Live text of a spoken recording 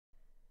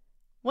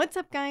What's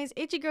up, guys?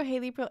 It's your girl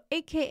Haley Pro,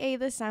 aka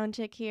the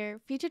SoundChick here.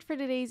 Featured for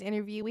today's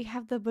interview, we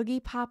have the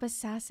Boogie Pop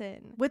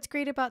Assassin. What's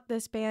great about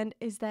this band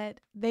is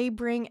that they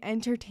bring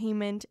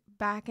entertainment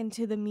back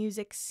into the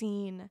music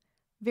scene,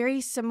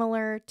 very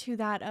similar to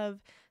that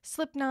of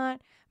Slipknot,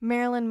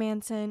 Marilyn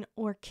Manson,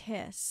 or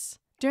Kiss.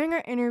 During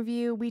our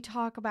interview, we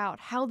talk about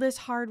how this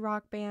hard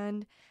rock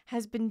band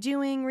has been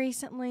doing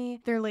recently,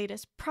 their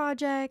latest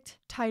project,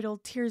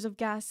 titled Tears of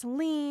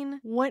Gasoline,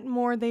 what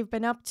more they've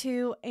been up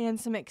to,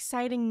 and some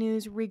exciting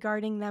news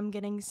regarding them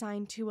getting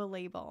signed to a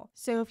label.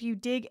 So if you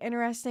dig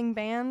interesting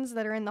bands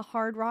that are in the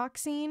hard rock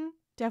scene,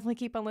 definitely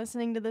keep on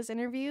listening to this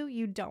interview.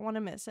 You don't want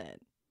to miss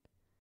it.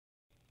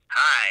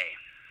 Hi,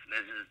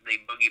 this is the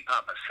Boogie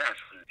Pop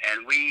Assassin,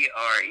 and we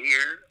are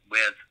here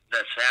with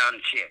the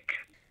SoundChick.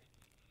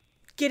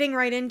 Getting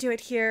right into it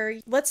here,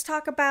 let's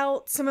talk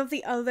about some of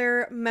the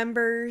other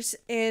members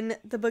in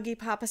the Boogie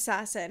Pop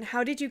Assassin.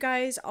 How did you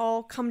guys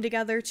all come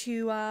together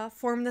to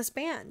form this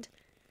band?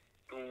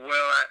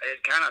 Well,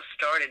 it kind of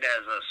started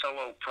as a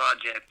solo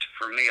project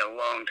for me a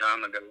long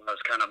time ago. I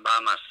was kind of by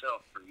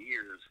myself for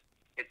years.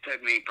 It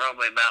took me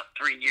probably about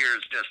 3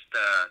 years just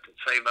to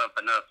save up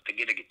enough to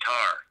get a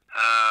guitar.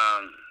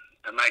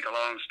 To make a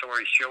long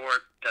story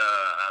short,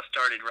 I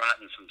started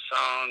writing some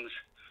songs.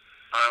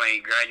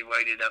 Finally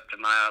graduated up to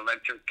my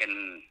electric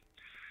and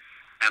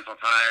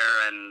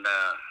amplifier, and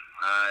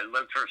I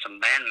looked for some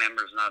band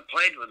members, and I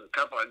played with a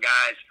couple of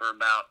guys for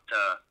about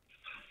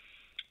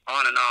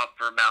on and off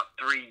for about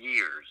 3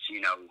 years,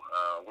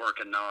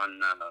 working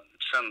on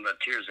some of the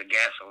Tears of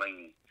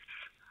Gasoline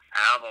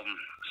album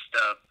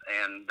stuff,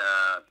 and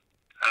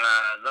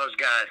those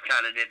guys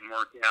kind of didn't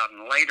work out.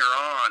 And later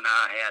on,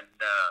 I had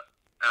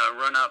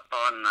run up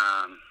on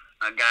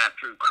a guy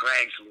through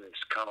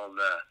Craigslist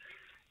called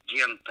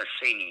Jim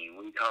Passini.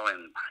 We call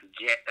him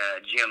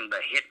Jim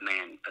the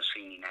Hitman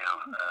Passini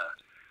now.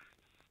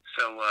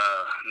 So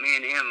me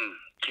and him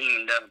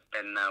teamed up,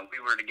 and we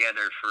were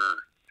together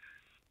for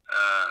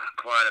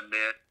quite a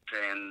bit,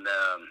 and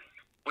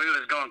we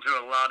was going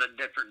through a lot of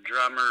different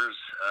drummers,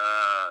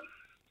 a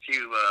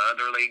few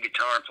other lead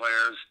guitar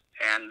players,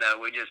 and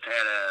we just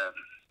had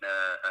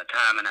a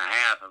time and a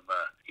half of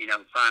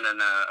finding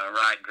a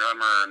right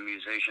drummer or a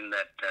musician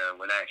that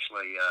would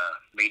actually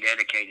be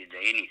dedicated to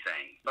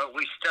anything. But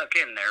we stuck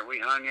in there, we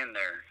hung in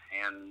there,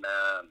 and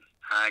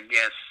I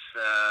guess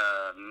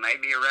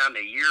maybe around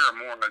a year or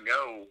more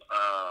ago,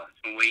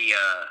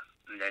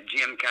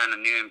 Jim kind of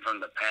knew him from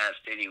the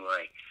past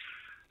anyway.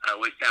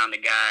 We found a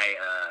guy,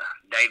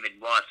 David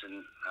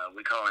Watson,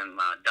 we call him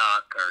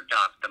Doc, or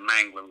Doc the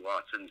Mangler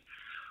Watson,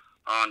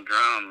 on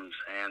drums,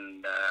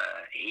 and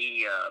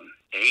he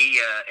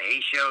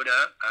showed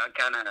up. I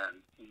kind of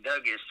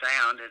dug his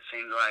sound. It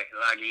seemed like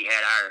he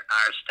had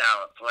our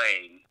style of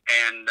playing,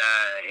 and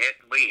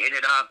we hit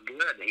it off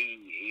good.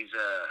 He's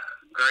a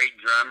great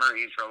drummer.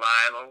 He's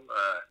reliable,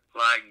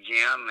 like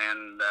Jim,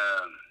 and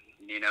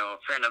a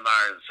friend of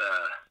ours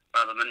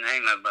by the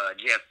name of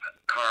Jeff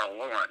Carl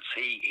Lawrence.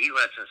 He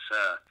lets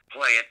us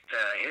play at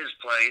his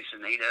place,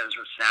 and he does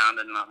the sound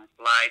and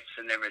lights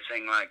and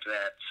everything like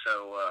that.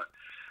 So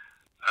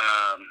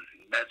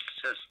that's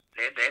just,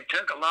 it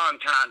took a long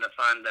time to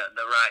find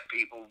the right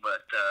people,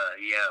 but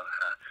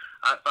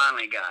I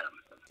finally got them.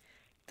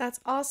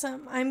 That's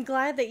awesome. I'm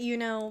glad that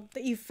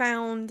that you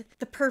found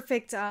the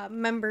perfect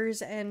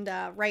members and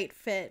right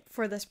fit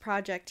for this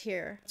project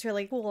here. It's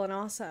really cool and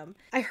awesome.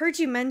 I heard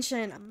you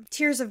mention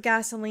Tears of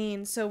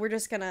Gasoline, so we're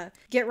just gonna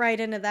get right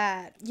into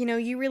that.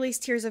 You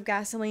released Tears of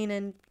Gasoline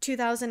in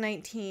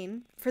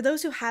 2019. For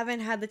those who haven't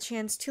had the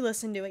chance to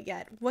listen to it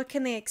yet, what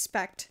can they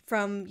expect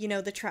from,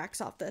 the tracks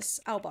off this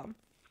album?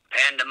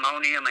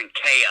 Pandemonium and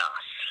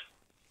chaos.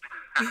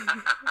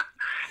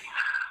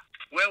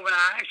 Well, when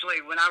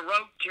I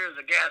wrote Tears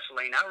of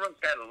Gasoline, I wrote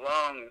that a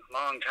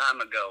long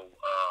time ago.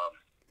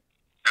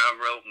 I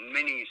wrote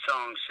many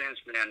songs since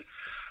then.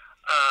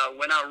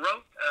 When I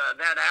wrote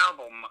that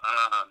album,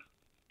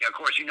 of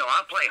course,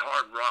 I play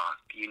hard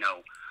rock,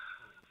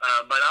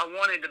 but I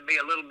wanted to be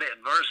a little bit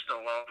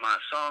versatile on my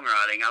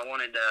songwriting. I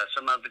wanted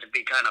some of it to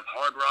be kind of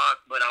hard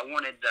rock, but I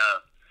wanted,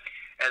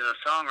 as a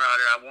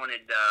songwriter, I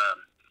wanted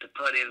to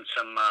put in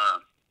some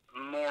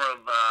more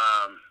of,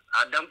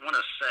 I don't want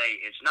to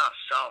say, it's not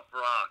soft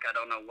rock. I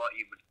don't know what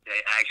you would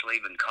actually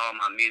even call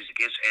my music.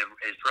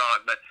 It's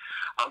rock, but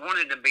I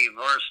wanted to be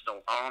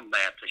versatile on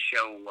that to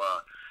show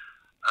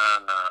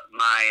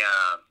my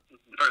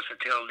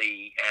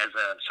versatility as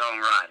a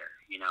songwriter,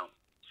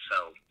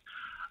 So,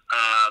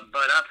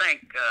 but I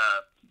think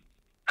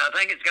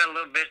it's got a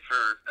little bit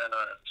for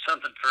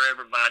something for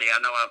everybody. I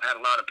know I've had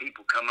a lot of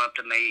people come up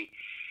to me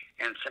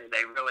and say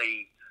they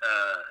really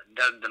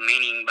dug the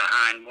meaning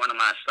behind one of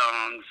my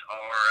songs,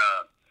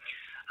 or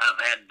I've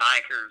had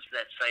bikers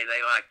that say they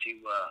like to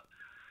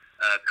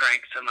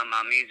crank some of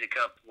my music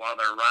up while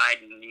they're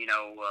riding.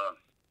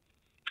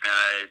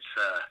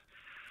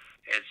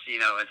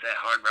 It's that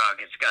hard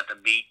rock. It's got the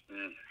beat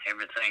and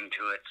everything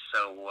to it.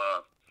 So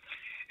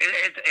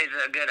it's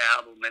a good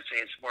album.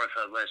 It's worth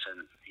a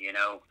listen.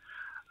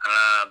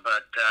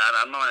 But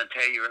I'm going to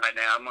tell you right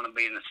now, I'm going to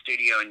be in the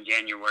studio in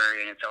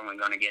January, and it's only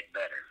going to get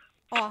better.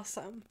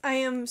 Awesome. I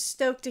am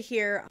stoked to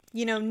hear,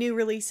 new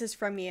releases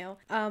from you.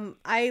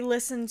 I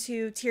listened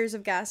to Tears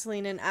of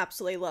Gasoline and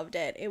absolutely loved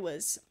it. It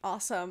was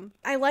awesome.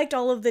 I liked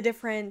all of the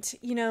different,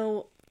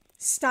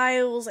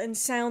 styles and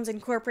sounds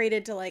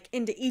incorporated to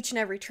into each and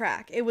every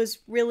track. It was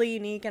really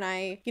unique, and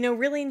I,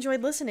 really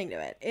enjoyed listening to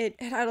it. It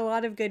had a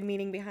lot of good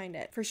meaning behind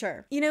it, for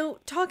sure.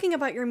 Talking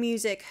about your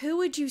music, who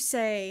would you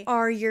say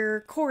are your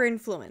core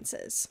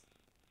influences?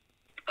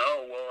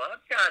 Oh, well,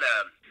 I've got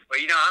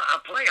I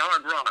play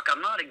hard rock.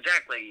 I'm not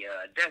exactly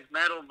death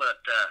metal,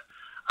 but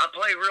I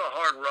play real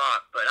hard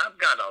rock. But I've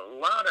got a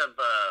lot of,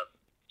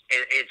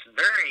 it's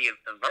very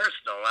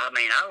versatile. I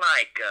mean, I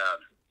like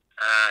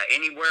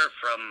anywhere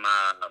from,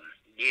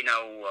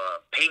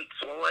 Pink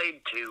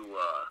Floyd to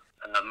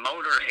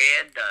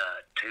Motorhead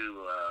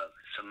to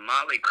some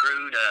Motley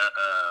Crue to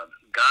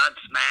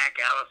Godsmack,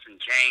 Alice in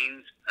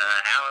Chains,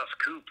 Alice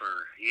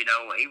Cooper.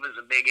 He was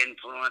a big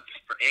influence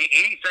for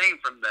anything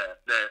from the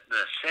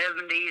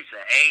 70s,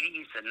 the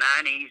 80s, the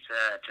 90s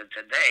to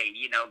today.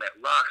 That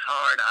rocks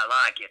hard. I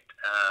like it.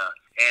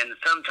 And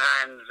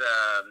sometimes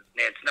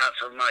it's not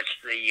so much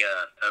the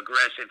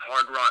aggressive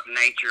hard rock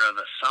nature of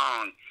a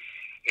song.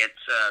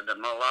 It's the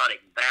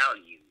melodic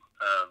value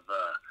of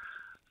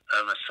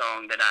a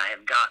song that I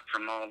have got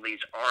from all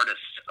these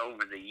artists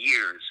over the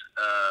years.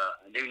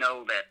 I do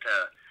know that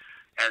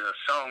as a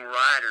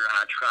songwriter,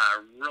 I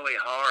try really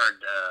hard.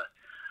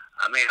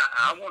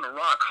 I want to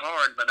rock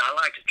hard, but I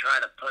like to try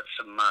to put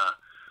some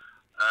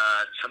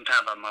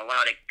type of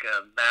melodic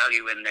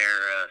value in there,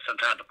 some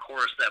type of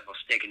chorus that will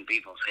stick in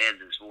people's heads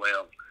as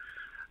well.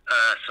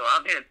 So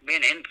I've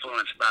been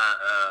influenced by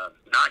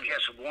not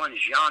just one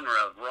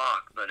genre of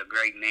rock, but a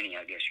great many,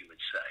 I guess you would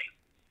say.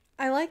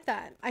 I like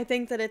that. I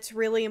think that it's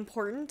really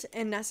important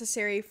and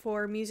necessary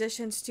for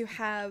musicians to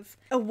have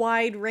a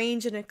wide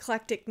range and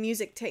eclectic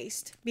music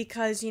taste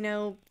because,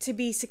 to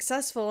be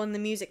successful in the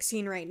music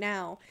scene right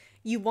now,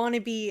 you want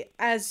to be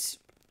as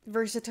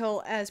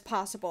versatile as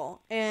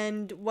possible.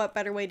 And what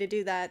better way to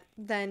do that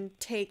than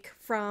take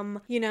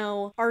from,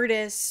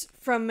 artists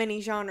from many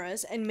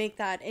genres and make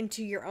that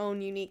into your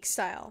own unique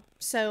style.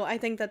 So I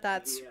think that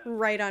that's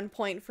right on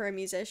point for a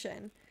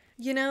musician.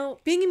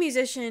 Being a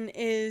musician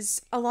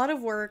is a lot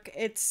of work.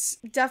 It's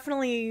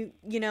definitely,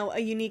 a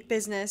unique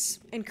business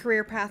and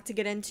career path to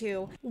get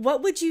into.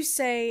 What would you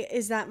say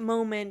is that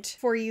moment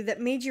for you that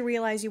made you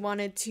realize you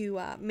wanted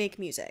to make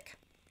music?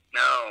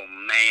 Oh,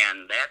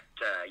 man,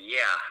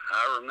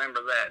 I remember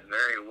that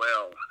very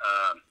well.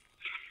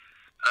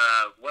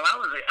 Well, I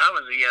was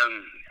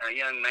a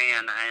young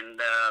man,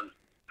 and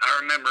I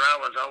remember I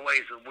was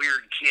always a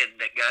weird kid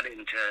that got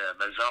into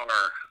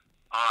bizarre,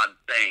 odd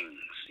things,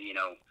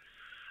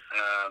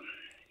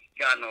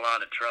 got in a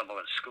lot of trouble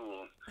at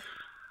school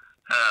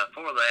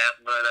for that,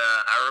 but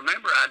I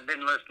remember I'd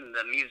been listening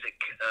to music.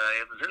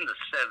 It was in the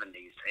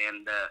 70s,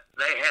 and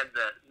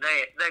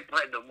they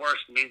played the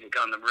worst music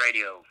on the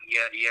radio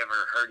you ever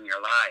heard in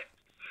your life.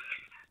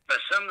 But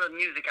some of the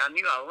music I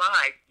knew I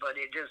liked, but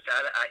it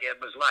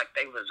was like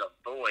there was a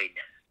void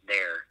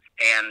there,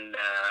 and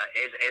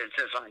it's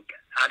just like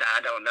I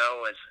don't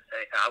know.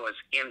 I was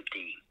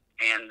empty,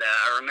 and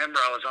I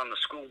remember I was on the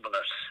school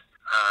bus.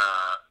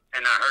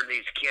 And I heard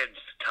these kids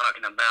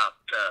talking about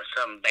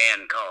some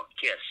band called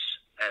Kiss.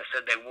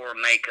 Said they wore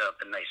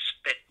makeup and they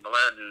spit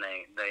blood and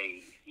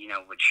they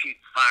would shoot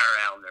fire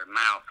out of their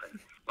mouth. And,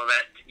 well,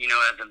 that,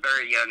 as a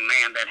very young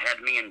man, that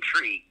had me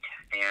intrigued.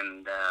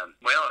 And,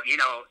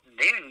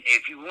 then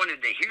if you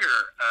wanted to hear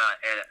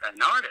an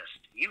artist,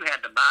 you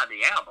had to buy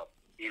the album,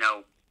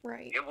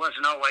 Right. It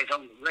wasn't always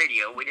on the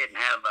radio. We didn't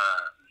have,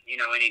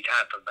 any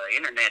type of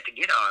internet to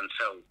get on,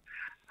 so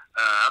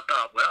I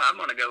thought, well, I'm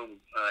going to go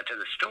to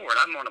the store and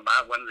I'm going to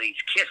buy one of these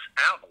Kiss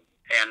albums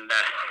and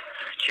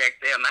check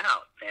them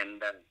out.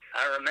 And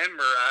I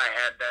remember I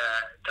had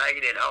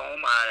taken it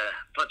home. I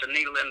put the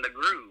needle in the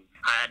groove.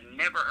 I had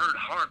never heard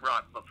hard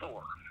rock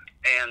before.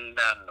 And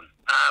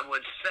I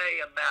would say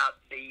about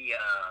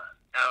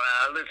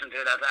I listened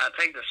to it. I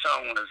think the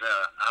song was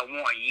I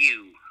Want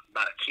You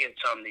by Kiss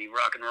on the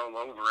Rock and Roll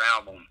Over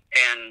album.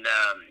 And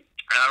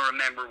I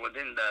remember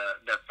within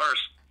the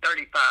first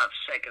 35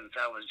 seconds,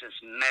 I was just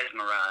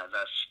mesmerized.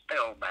 I was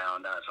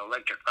spellbound. I was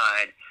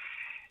electrified.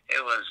 It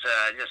was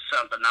just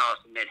something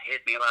awesome. It hit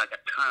me like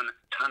a ton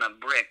of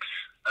bricks.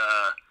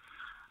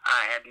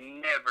 I had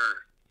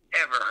never,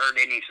 ever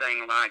heard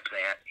anything like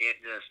that.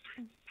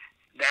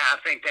 I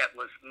think that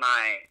was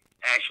my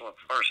actual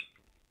first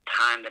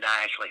time that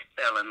I actually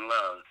fell in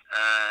love.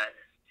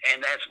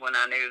 And that's when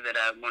I knew that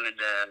I wanted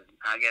to,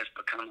 I guess,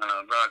 become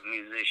a rock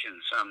musician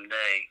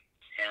someday.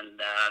 And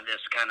I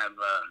just kind of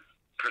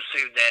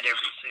pursued that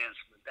ever since.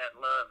 But that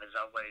love has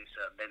always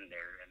been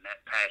there, and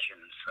that passion.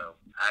 So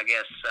I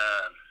guess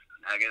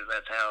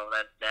that's how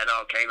that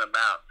all came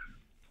about.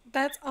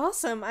 That's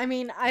awesome. I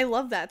mean, I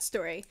love that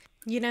story.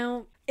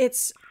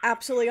 It's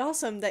absolutely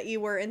awesome that you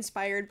were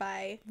inspired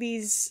by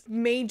these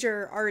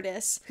major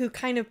artists who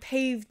kind of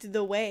paved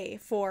the way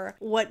for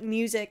what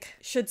music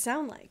should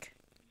sound like.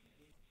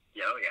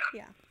 Oh, yeah.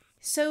 Yeah.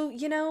 So,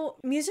 you know,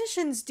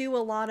 musicians do a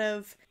lot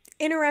of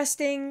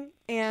interesting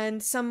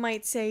and some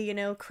might say, you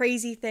know,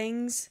 crazy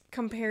things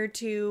compared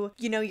to,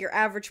 you know, your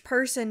average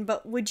person.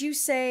 But would you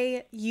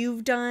say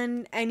you've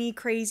done any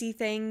crazy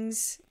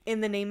things in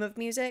the name of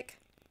music?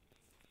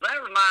 That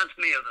reminds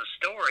me of a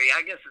story.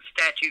 I guess the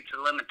statutes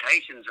of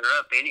limitations are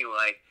up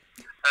anyway.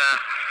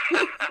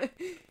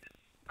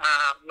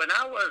 When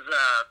I was,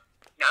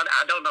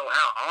 I don't know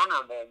how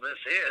honorable this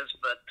is,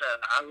 but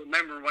I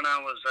remember when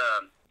I was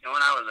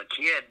a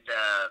kid,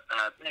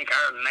 I think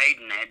Iron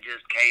Maiden had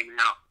just came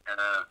out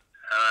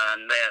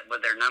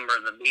with their Number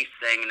of the Beast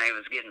thing, and they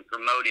was getting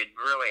promoted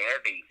really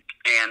heavy,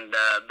 and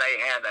they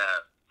had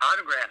a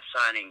autograph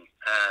signing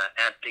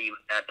at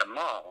the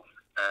mall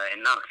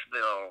in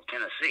Knoxville,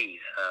 Tennessee,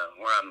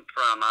 where I'm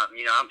from.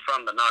 I'm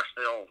from the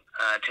Knoxville,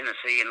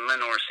 Tennessee, and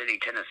Lenoir City,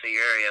 Tennessee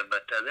area,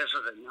 but this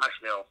was in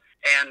Knoxville,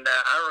 and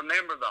I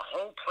remember the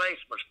whole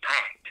place was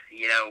packed,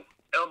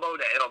 elbow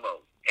to elbow.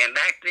 And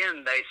back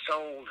then, they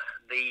sold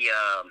the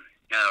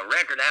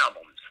record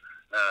albums.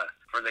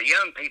 For the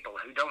young people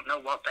who don't know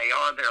what they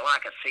are, they're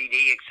like a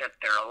CD, except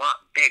they're a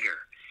lot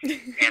bigger,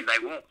 and they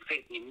won't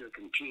fit in your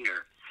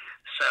computer.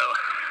 So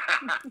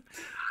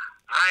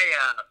I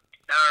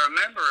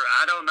remember,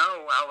 I don't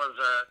know,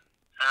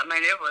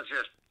 it was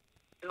just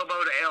elbow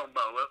to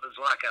elbow. It was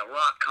like a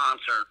rock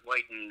concert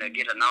waiting to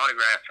get an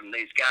autograph from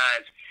these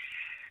guys.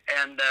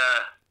 And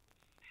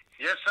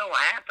just so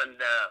happened,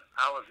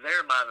 I was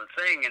there by the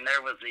thing, and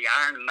there was the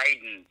Iron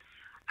Maiden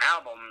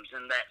albums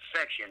in that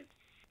section.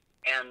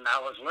 And I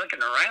was looking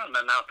around,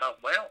 and I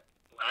thought, well,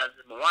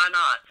 why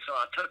not? So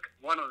I took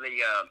one of the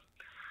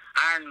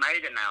Iron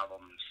Maiden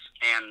albums,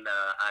 and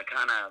I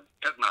kind of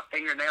took my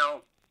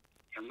fingernail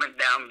and went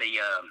down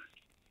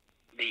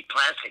the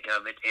plastic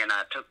of it, and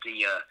I took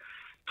the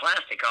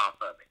plastic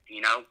off of it,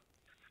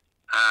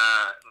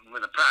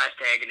 with a price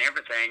tag and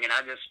everything, and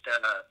I just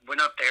went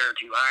up there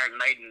to Iron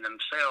Maiden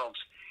themselves,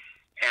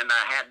 and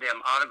I had them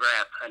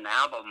autograph an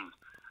album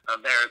of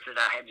theirs that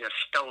I had just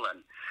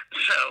stolen.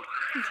 So,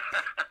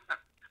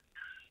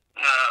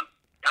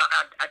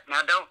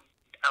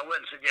 I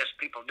wouldn't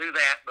suggest people do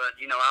that, but,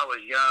 I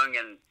was young,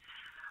 and,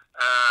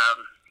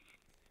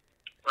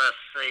 let's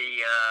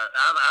see,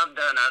 I've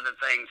done other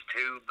things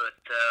too, but,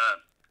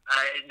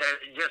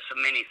 there's just so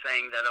many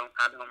things I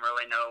don't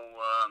really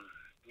know,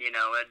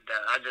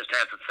 I just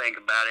have to think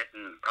about it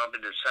and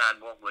probably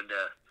decide what would,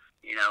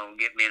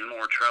 get me in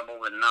more trouble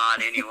than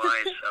not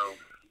anyway, so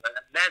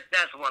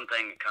that's one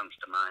thing that comes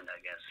to mind, I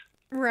guess.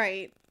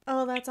 Right.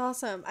 Oh, that's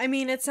awesome. I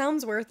mean, it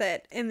sounds worth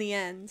it in the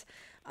end.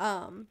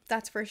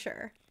 That's for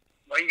sure.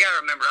 Well, you gotta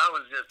remember, I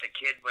was just a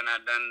kid when I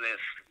done this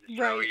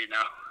show, right.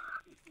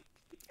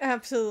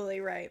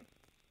 Absolutely right.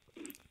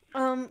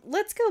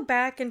 Let's go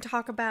back and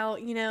talk about,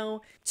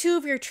 two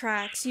of your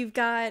tracks. You've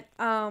got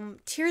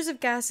Tears of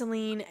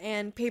Gasoline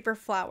and Paper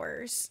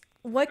Flowers.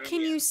 What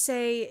can you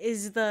say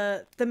is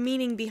the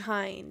meaning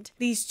behind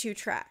these two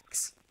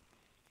tracks?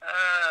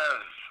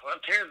 Well,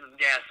 Tears of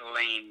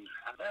Gasoline,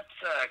 that's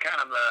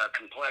kind of a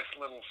complex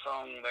little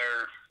song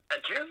there.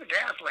 Tears of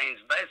Gasoline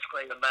is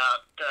basically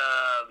about,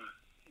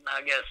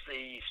 I guess,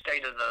 the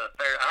state of the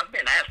affair. I've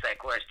been asked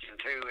that question,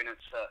 too, and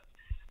it's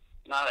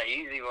not an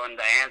easy one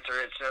to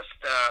answer. It's just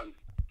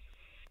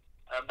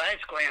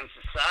basically in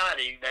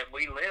society that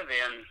we live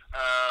in,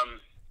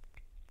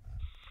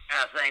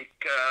 I think,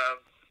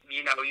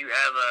 you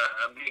have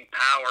a big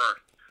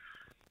power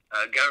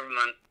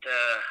government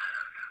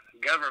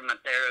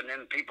there, and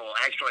then people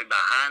actually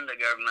behind the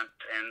government,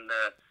 and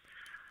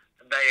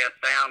they have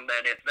found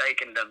that if they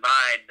can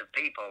divide the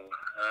people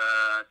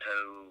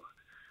to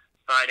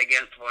fight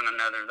against one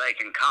another, they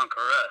can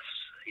conquer us,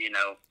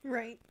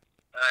 Right.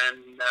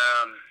 And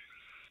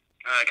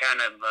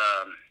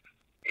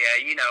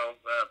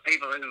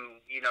people who,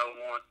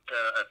 want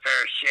a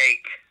fair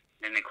shake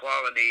and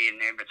equality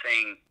and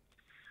everything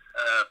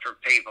for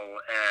people,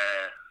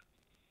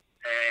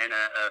 and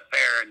a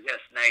fair and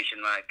just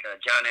nation like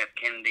John F.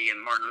 Kennedy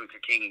and Martin Luther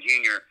King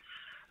Jr.,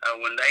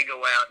 when they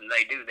go out and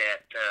they do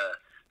that,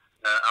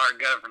 our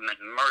government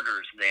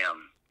murders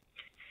them.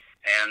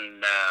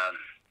 And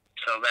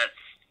so that's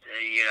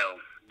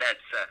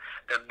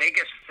the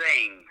biggest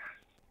thing,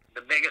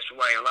 the biggest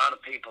way a lot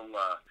of people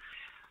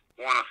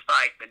want to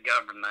fight the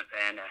government.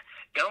 And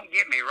don't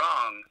get me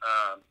wrong,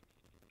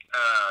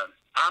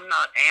 I'm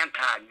not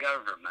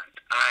anti-government.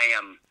 I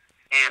am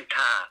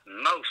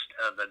anti-most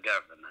of the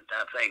government.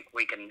 I think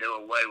we can do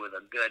away with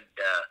a good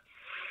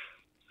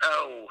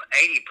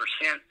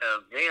 80%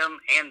 of them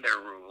and their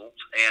rules,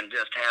 and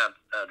just have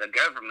the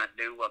government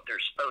do what they're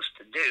supposed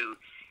to do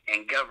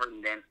and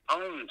govern their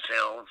own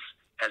selves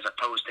as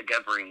opposed to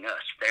governing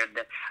us.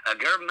 A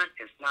government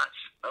is not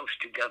supposed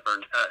to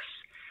govern us.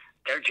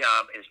 Their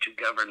job is to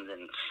govern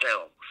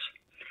themselves,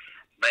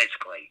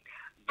 basically.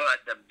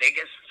 But the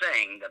biggest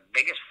thing, the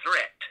biggest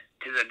threat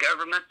to the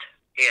government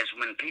is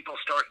when people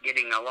start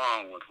getting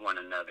along with one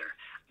another.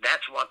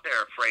 That's what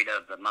they're afraid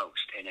of the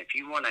most. And if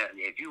you want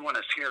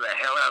to scare the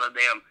hell out of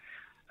them,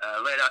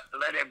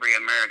 let every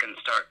American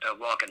start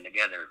walking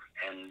together,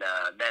 and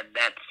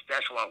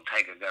that's what will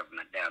take a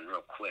government down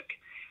real quick.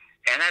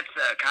 And that's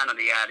kind of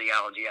the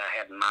ideology I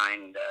had in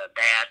mind.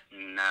 That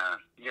and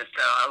just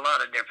a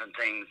lot of different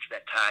things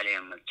that tied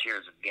in with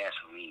Tears of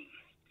Gasoline.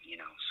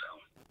 So.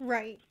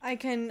 Right. I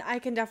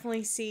can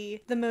definitely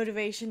see the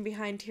motivation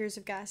behind Tears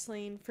of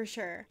Gasoline for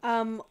sure.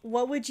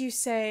 What would you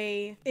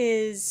say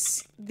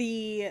is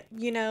the,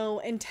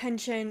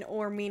 intention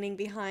or meaning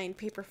behind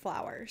Paper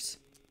Flowers?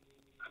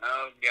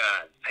 Oh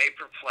God,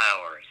 Paper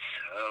Flowers.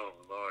 Oh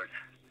Lord.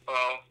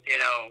 Well, you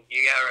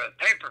got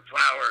Paper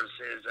Flowers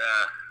is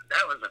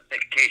that was a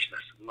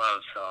fictitious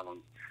love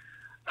song.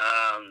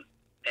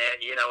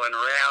 In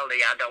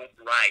reality, I don't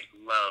write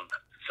love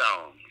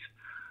songs.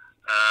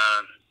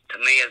 To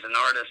me, as an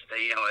artist,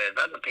 if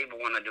other people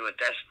want to do it,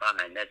 that's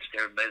fine. That's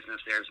their business.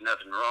 There's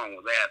nothing wrong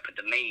with that. But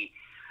to me,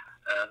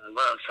 a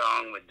love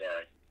song would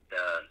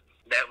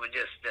that would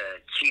just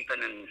cheapen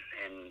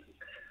and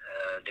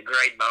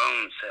degrade my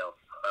own self.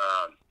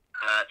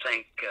 I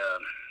think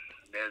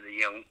the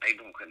young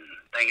people can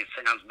think it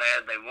sounds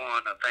bad. They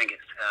want. I think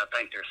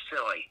they're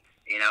silly.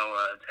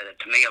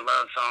 To me, a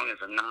love song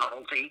is a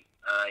novelty.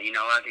 I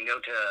can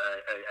go to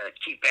a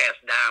cheap ass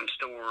dime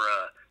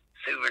store.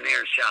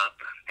 Souvenir shop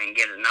and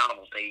get a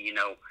novelty.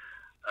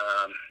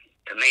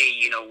 To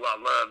me, what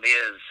love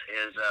is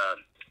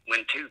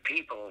when two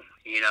people,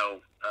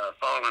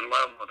 fall in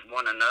love with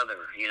one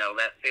another.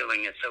 That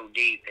feeling is so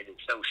deep and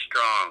it's so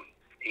strong.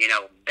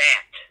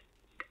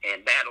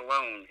 That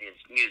alone is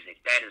music.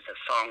 That is a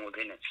song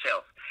within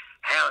itself.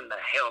 How in the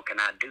hell can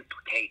I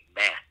duplicate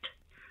that?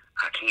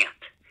 I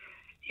can't.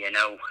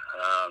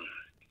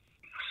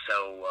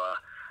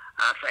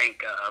 I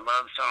think a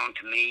love song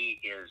to me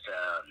is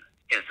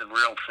the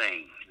real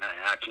thing.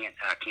 I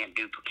can't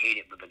duplicate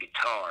it with a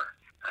guitar.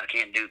 I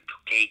can't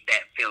duplicate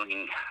that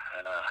feeling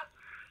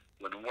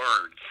with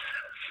words.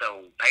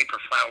 So Paper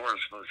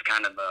Flowers was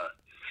kind of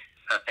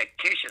a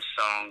fictitious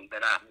song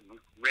that I've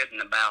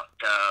written about.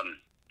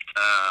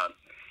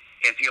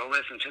 If you'll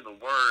listen to the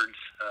words,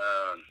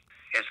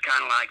 it's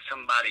kind of like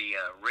somebody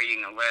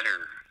reading a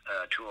letter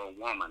to a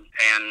woman.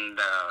 And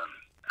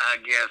I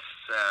guess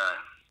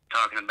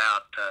talking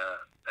about,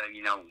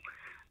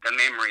 the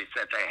memories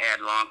that they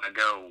had long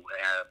ago,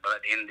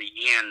 but in the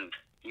end,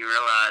 you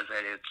realize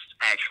that it's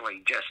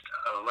actually just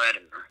a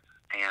letter,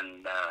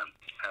 and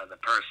the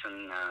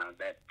person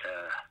that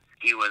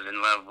he was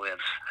in love with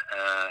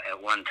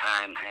at one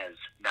time has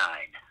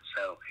died.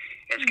 So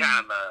it's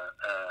kind of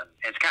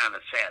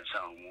a sad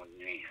song more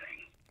than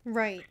anything.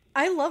 Right.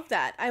 I love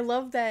that. I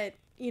love that.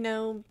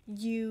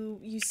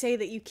 You say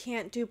that you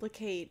can't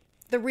duplicate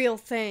the real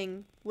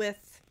thing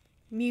with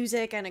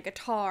music and a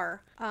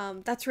guitar.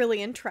 That's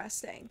really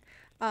interesting.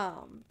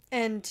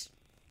 And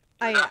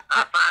I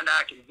find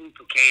I can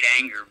duplicate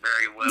anger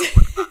very well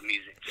with my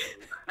music.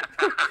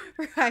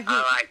 Right.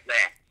 I like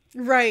that.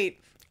 Right.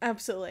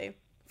 Absolutely.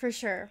 For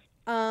sure.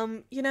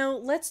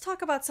 Let's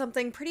talk about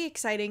something pretty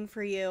exciting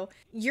for you.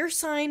 You're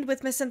signed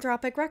with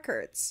Misanthropic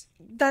Records.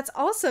 That's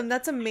awesome.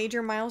 That's a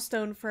major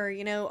milestone for,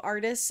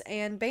 artists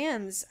and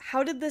bands.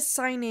 How did this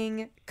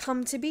signing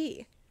come to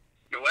be?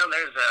 Well,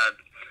 there's a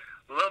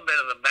little bit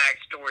of the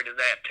backstory to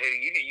that too.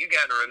 You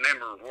got to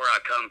remember where I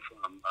come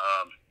from.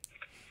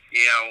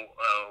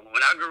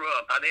 When I grew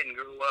up, I didn't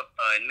grow up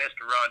in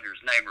Mr.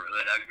 Rogers'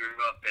 neighborhood. I grew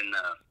up in,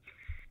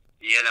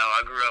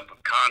 I grew up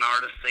with con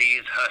artists,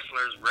 thieves,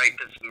 hustlers,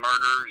 rapists,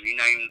 murderers. You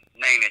name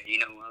it.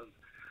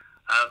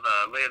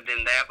 I've lived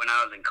in that when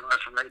I was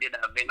incarcerated.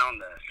 I've been on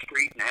the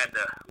street and had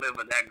to live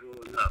with that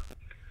growing up.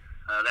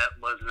 That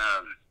wasn't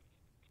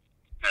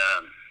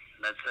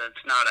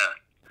that's not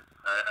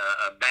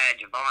a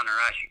badge of honor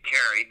I should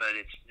carry, but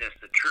it's just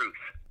the truth.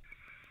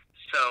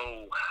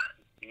 So,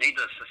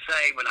 needless to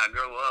say, when I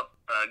grow up,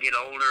 get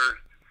older,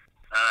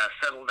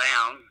 settle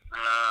down,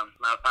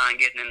 I find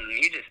getting in the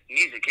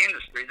music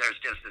industry, there's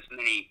just as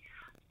many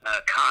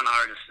con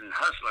artists and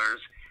hustlers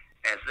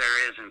as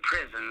there is in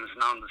prisons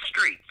and on the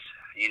streets,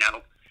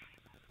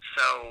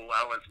 So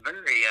I was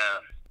very,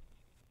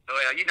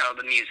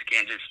 the music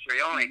industry,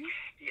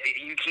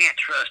 you can't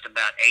trust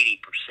about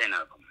 80%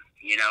 of them,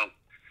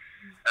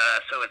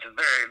 So it's a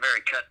very,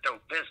 very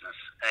cutthroat business.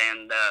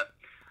 And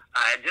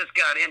I just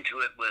got into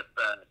it with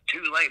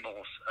two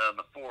labels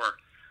before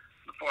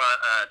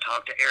I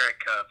talked to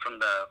Eric from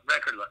the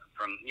record,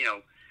 from,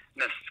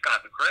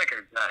 Misanthropic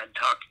Records. I had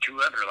talked to two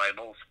other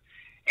labels,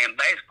 and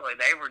basically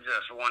they were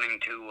just wanting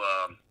to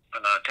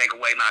take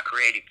away my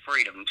creative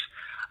freedoms.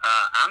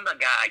 I'm the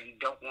guy you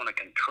don't want to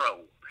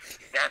control.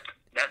 That's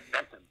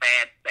a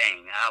bad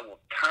thing. I will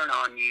turn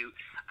on you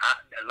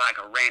like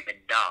a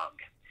rampant dog.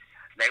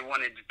 They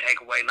wanted to take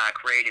away my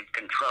creative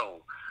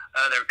control.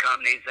 Other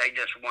companies, they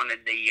just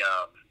wanted the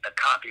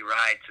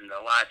copyrights and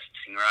the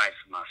licensing rights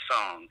of my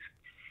songs.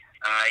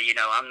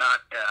 I'm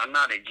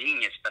not a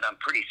genius, but I'm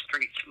pretty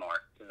street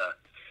smart.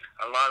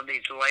 A lot of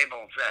these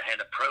labels that had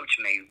approached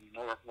me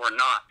were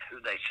not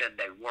who they said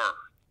they were.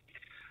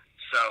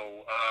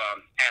 So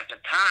at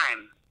the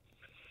time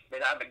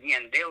that I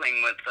began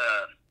dealing with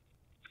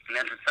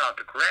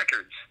Misanthropic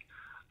Records,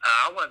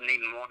 I wasn't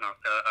even wanting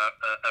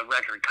a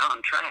record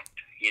contract,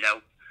 you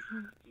know.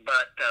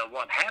 But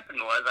what happened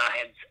was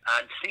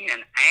I'd seen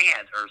an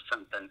ad or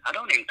something. I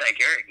don't even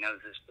think Eric knows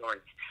this story,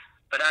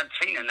 but I'd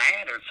seen an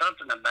ad or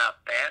something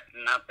about that,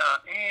 and I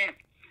thought,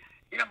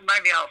 you know,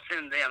 maybe I'll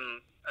send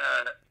them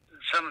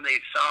some of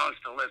these songs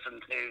to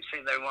listen to,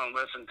 see if they want to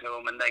listen to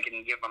them, and they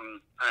can give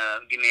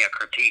me a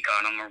critique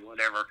on them or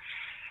whatever.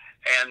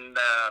 And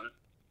I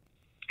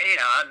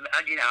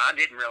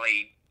didn't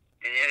really.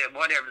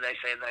 Whatever they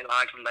said, they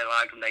liked them,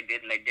 they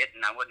didn't,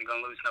 I wasn't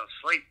going to lose no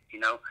sleep, you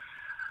know.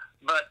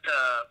 But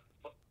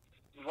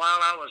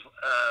while I was,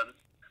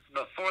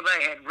 before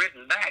they had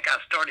written back, I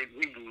started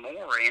reading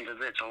more into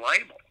this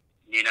label,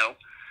 you know.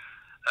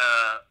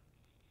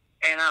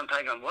 And I'm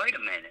thinking, wait a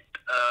minute,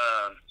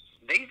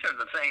 these are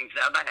the things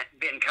I've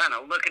been kind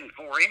of looking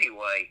for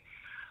anyway.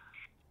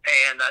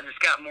 And I just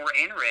got more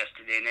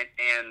interested in it,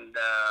 and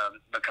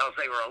because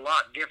they were a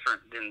lot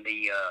different than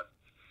the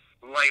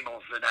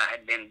labels that I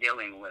had been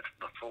dealing with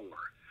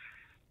before.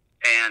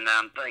 And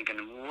I'm thinking,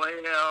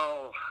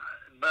 well,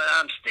 but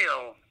I'm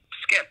still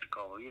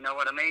skeptical, you know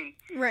what I mean?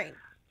 Right.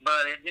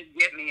 But it did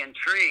get me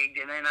intrigued,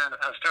 and then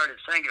I started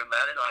thinking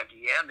about it, like,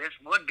 yeah, this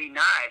would be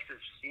nice.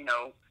 It's, you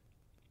know,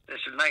 this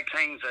would make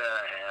things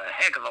a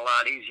heck of a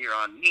lot easier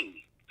on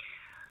me.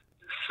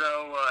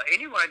 So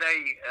anyway,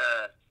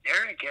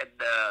 Eric had,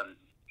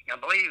 I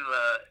believe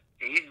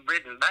he'd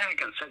written back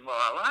and said, well,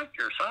 I like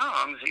your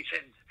songs. He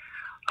said,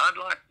 I'd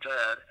like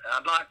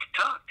to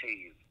talk to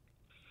you.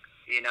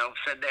 You know,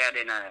 said that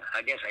in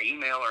I guess an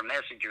email or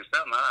message or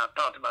something. I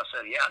thought to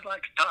myself, yeah, I'd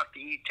like to talk to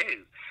you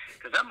too,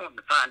 because I'm wanting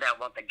to find out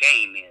what the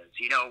game is.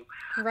 You know,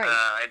 right.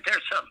 If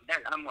there's something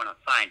there, I'm going to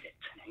find it.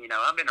 You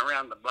know, I've been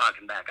around the block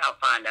and back. I'll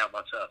find out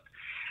what's up.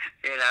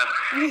 You know,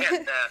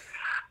 and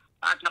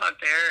I talked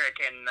to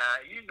Eric, and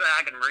usually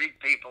I can read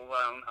people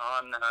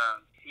on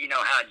you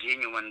know, how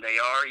genuine they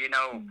are. You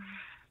know.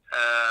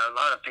 A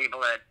lot of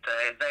people that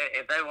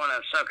if they want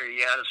to sucker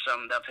you out of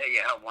something, they'll tell you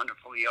how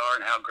wonderful you are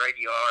and how great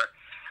you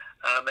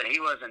are. But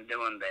he wasn't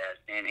doing that,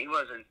 and he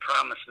wasn't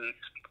promising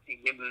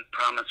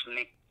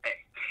me.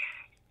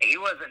 He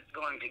wasn't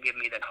going to give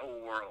me the whole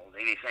world,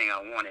 anything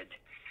I wanted.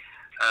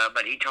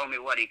 But he told me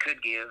what he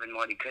could give and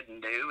what he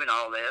couldn't do, and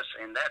all this,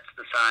 and that's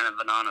the sign of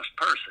an honest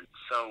person.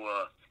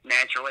 So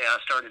naturally, I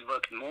started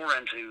looking more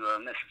into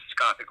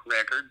Mississippi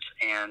Records,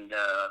 and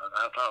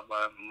I thought,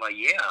 well,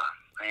 yeah.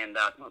 And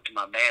I talked to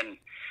my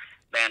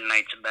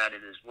bandmates about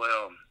it as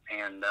well.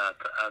 And I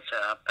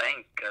said, I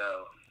think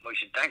we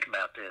should think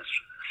about this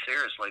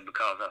seriously,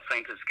 because I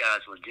think this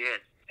guy's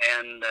legit.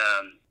 And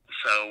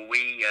so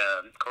we,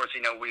 of course,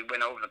 you know, we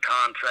went over the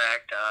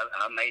contract.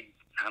 I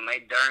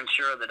made darn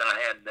sure that I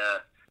had,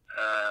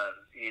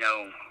 you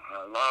know,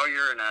 a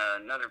lawyer and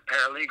another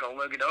paralegal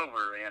look it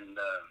over, and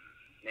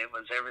it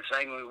was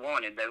everything we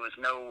wanted. There was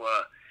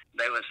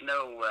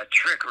no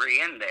trickery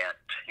in that,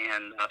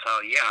 and I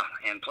thought,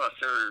 yeah, and plus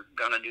they're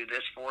going to do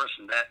this for us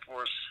and that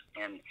for us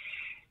and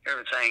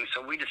everything.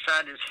 So we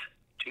decided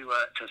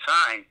to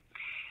sign,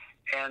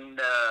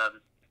 and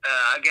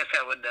I guess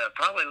that would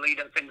probably lead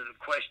up into the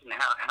question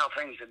how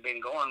things have been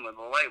going with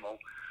the label.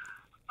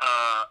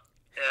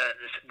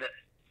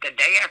 The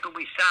day after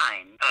we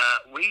signed,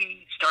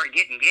 we started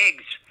getting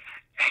gigs,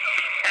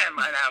 and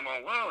I'm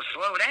going, whoa,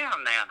 slow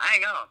down now,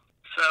 hang on.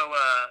 So,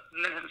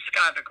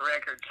 Mississippi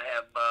Records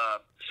have,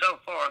 so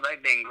far,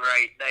 they've been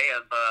great. They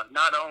have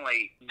not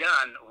only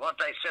done what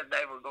they said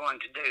they were going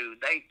to do,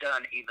 they've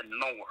done even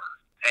more.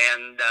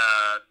 And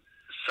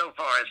so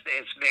far,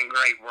 it's been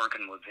great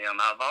working with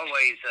them. I've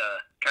always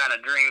kind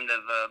of dreamed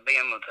of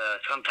being with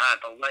some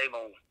type of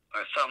label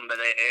or something that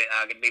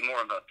I could be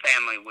more of a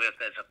family with,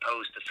 as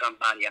opposed to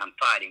somebody I'm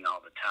fighting all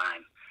the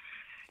time,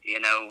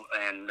 you know.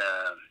 And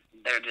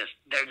they're just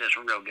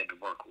real good to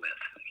work with,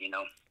 you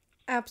know.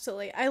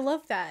 Absolutely. I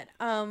love that.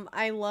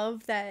 I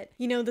love that,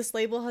 you know, this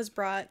label has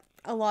brought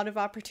a lot of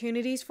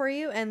opportunities for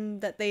you,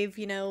 and that they've,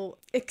 you know,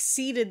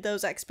 exceeded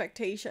those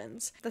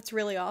expectations. That's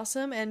really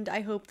awesome, and I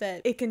hope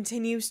that it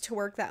continues to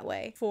work that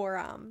way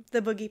for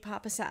the Boogie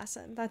Pop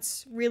Assassin.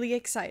 That's really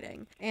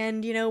exciting.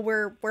 And, you know,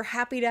 we're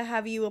happy to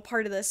have you a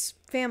part of this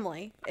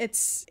family.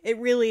 It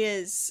really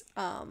is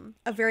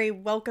a very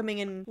welcoming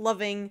and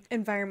loving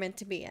environment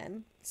to be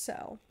in.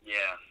 So,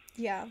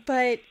 yeah,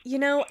 but, you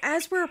know,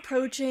 as we're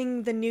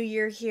approaching the new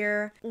year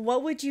here,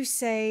 what would you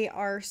say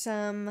are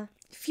some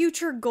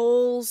future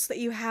goals that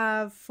you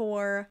have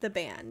for the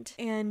band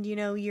and, you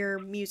know, your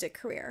music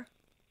career?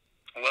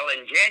 Well,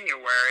 in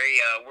January,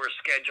 we're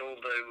scheduled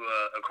to,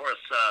 of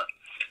course,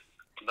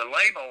 the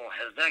label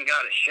has done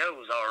got us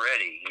shows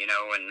already, you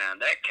know, and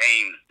that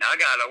came, I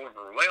got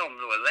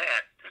overwhelmed with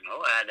that. You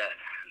know,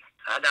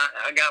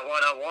 I got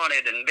what I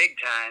wanted in big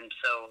time,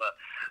 so...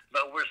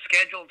 but we're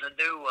scheduled to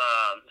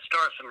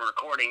start some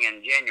recording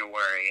in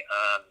January.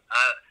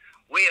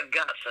 We have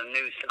got some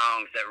new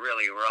songs that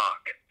really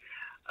rock.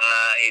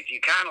 If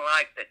you kind of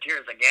like the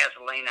Tears of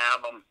Gasoline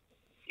album,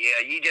 yeah,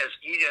 you just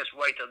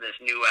wait till this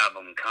new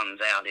album comes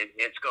out.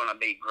 It's going to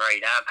be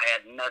great. I've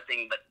had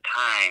nothing but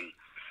time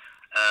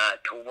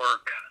to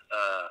work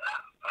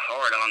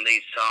hard on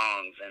these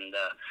songs, and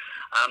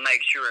I'll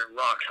make sure it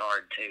rocks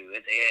hard too.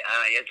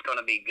 It's going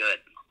to be good.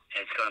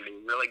 It's going to be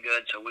really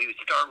good. So we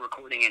start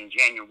recording in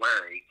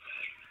January.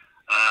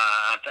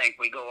 I think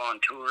we go on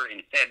tour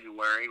in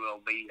February.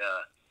 We'll be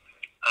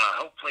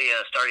hopefully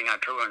starting our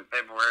tour in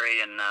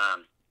February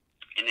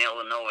in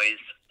Illinois.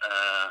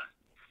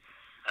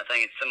 I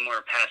think it's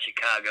somewhere past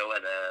Chicago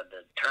at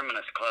the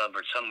Terminus Club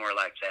or somewhere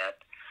like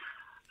that.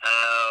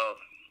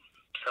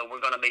 So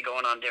we're going to be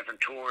going on different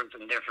tours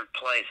in different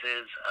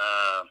places.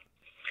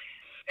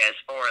 As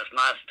far as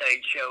my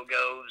stage show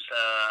goes,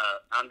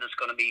 I'm just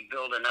going to be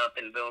building up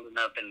and building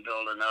up and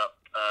building up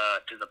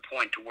to the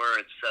point to where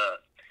it's,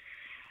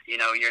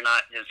 you're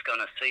not just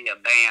going to see a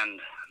band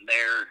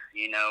there,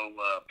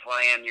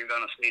 playing. You're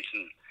going to see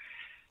some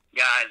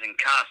guys in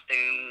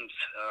costumes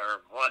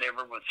or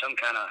whatever with some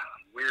kind of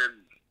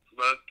weird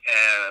look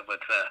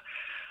with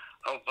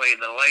hopefully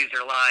the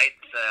laser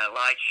lights,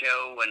 light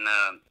show, and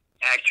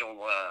actual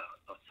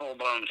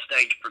full-blown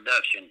stage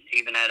production,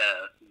 even at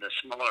the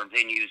smaller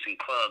venues and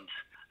clubs,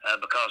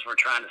 because we're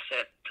trying to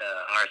set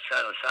our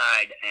set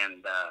aside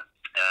and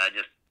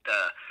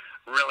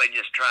really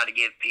just try to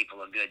give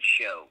people a good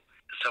show.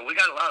 So we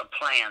got a lot of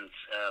plans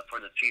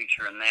for the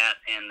future in that,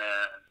 and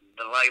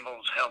the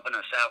label's helping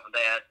us out with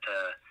that.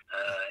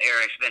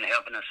 Eric's been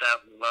helping us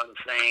out with a lot of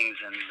things,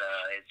 and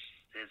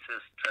it's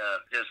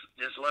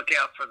just look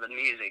out for the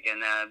music, and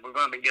we're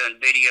going to be doing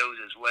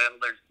videos as well.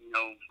 There's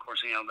of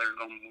course we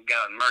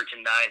got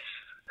merchandise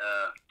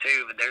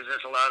too, but there's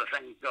just a lot of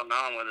things going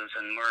on with us,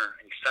 and we're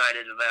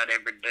excited about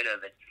every bit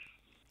of it.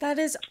 That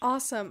is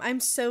awesome. I'm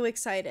so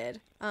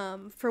excited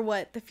for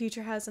what the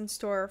future has in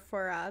store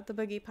for the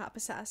Boogie Pop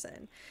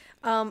Assassin.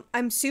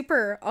 I'm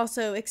super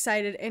also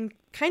excited and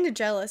kind of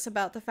jealous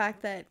about the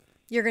fact that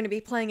you're going to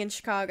be playing in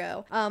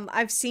Chicago.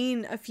 I've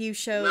seen a few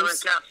shows. Well,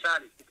 it's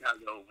outside of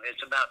Chicago.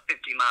 It's about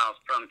 50 miles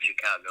from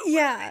Chicago.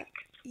 Yeah.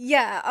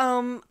 Yeah.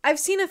 I've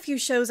seen a few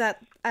shows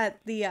at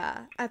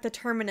the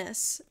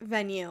Terminus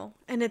venue,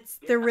 and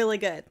they're really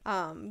good.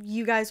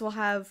 You guys will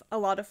have a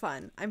lot of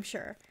fun, I'm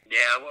sure.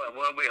 Yeah,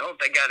 well, we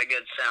hope they got a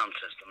good sound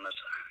system,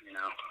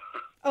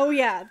 Oh,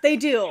 yeah, they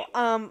do.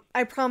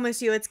 I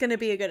promise you it's going to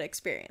be a good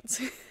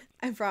experience.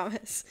 I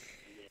promise.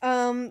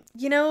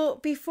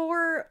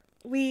 Before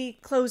we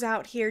close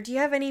out here, do you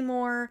have any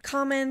more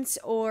comments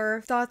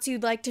or thoughts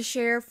you'd like to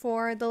share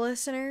for the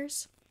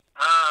listeners?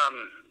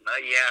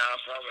 Yeah,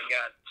 I've probably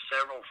got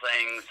several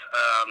things.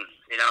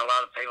 A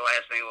lot of people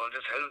ask me, well,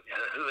 just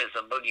who is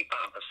the Boogie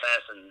Pop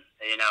Assassin,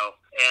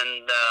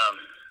 and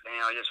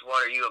just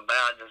what are you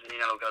about, just,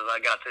 because I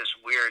got this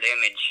weird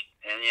image,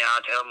 and, I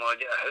tell them, well,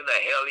 who the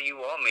hell do you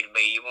want me to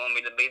be? You want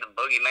me to be the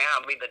boogeyman?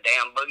 I'll be the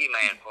damn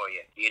boogeyman for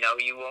you. You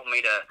want me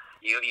to,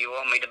 you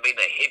want me to be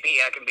the hippie?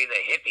 I can be the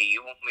hippie.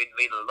 You want me to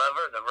be the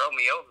lover, the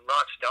Romeo, the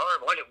rock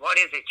star? What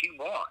is it you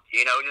want?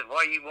 Just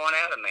what do you want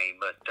out of me?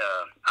 But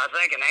I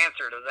think an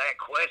answer to that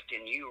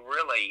question, you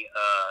really,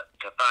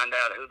 to find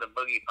out who the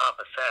Boogie Pop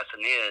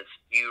Assassin is,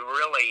 you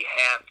really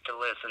have to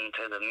listen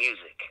to the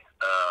music.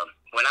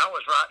 When I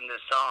was writing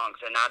these songs,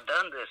 and I've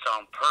done this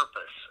on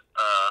purpose,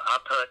 I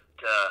put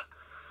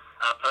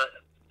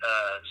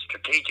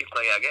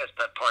strategically, I guess,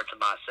 put parts of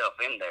myself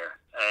in there,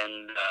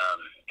 and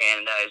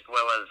as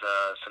well as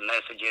some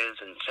messages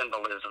and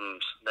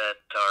symbolisms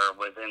that are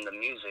within the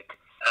music.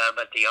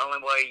 But the only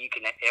way you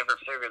can ever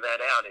figure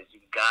that out is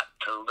you've got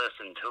to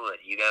listen to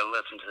it. You got to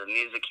listen to the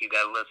music. You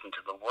got to listen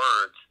to the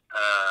words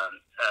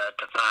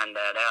to find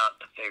that out,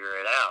 to figure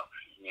it out.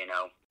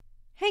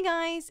 Hey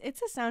guys,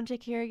 it's a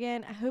SoundChick here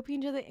again. I hope you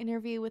enjoyed the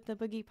interview with the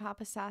Boogie Pop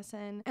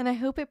Assassin, and I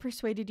hope it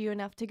persuaded you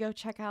enough to go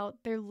check out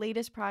their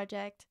latest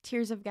project,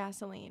 Tears of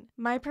Gasoline.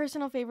 My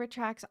personal favorite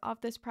tracks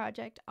off this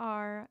project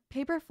are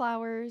Paper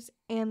Flowers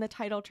and the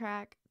title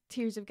track,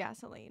 Tears of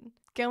Gasoline.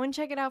 Go and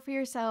check it out for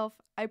yourself.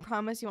 I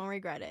promise you won't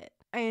regret it.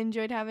 I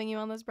enjoyed having you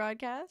on this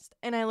broadcast,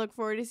 and I look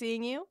forward to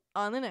seeing you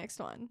on the next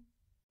one.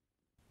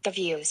 The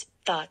views,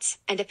 thoughts,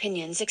 and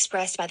opinions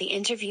expressed by the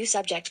interview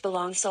subject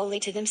belong solely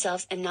to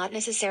themselves and not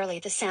necessarily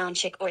the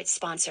SoundChick or its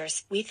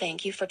sponsors. We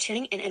thank you for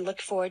tuning in and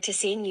look forward to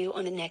seeing you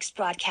on the next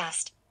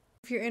broadcast.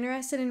 If you're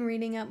interested in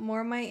reading up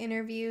more of my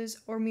interviews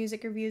or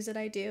music reviews that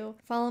I do,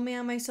 follow me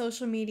on my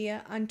social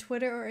media on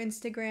Twitter or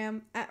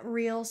Instagram at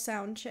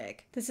RealSoundChick.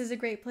 This is a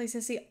great place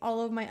to see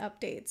all of my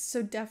updates,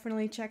 so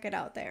definitely check it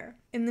out there.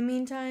 In the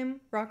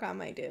meantime, rock on,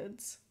 my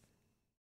dudes.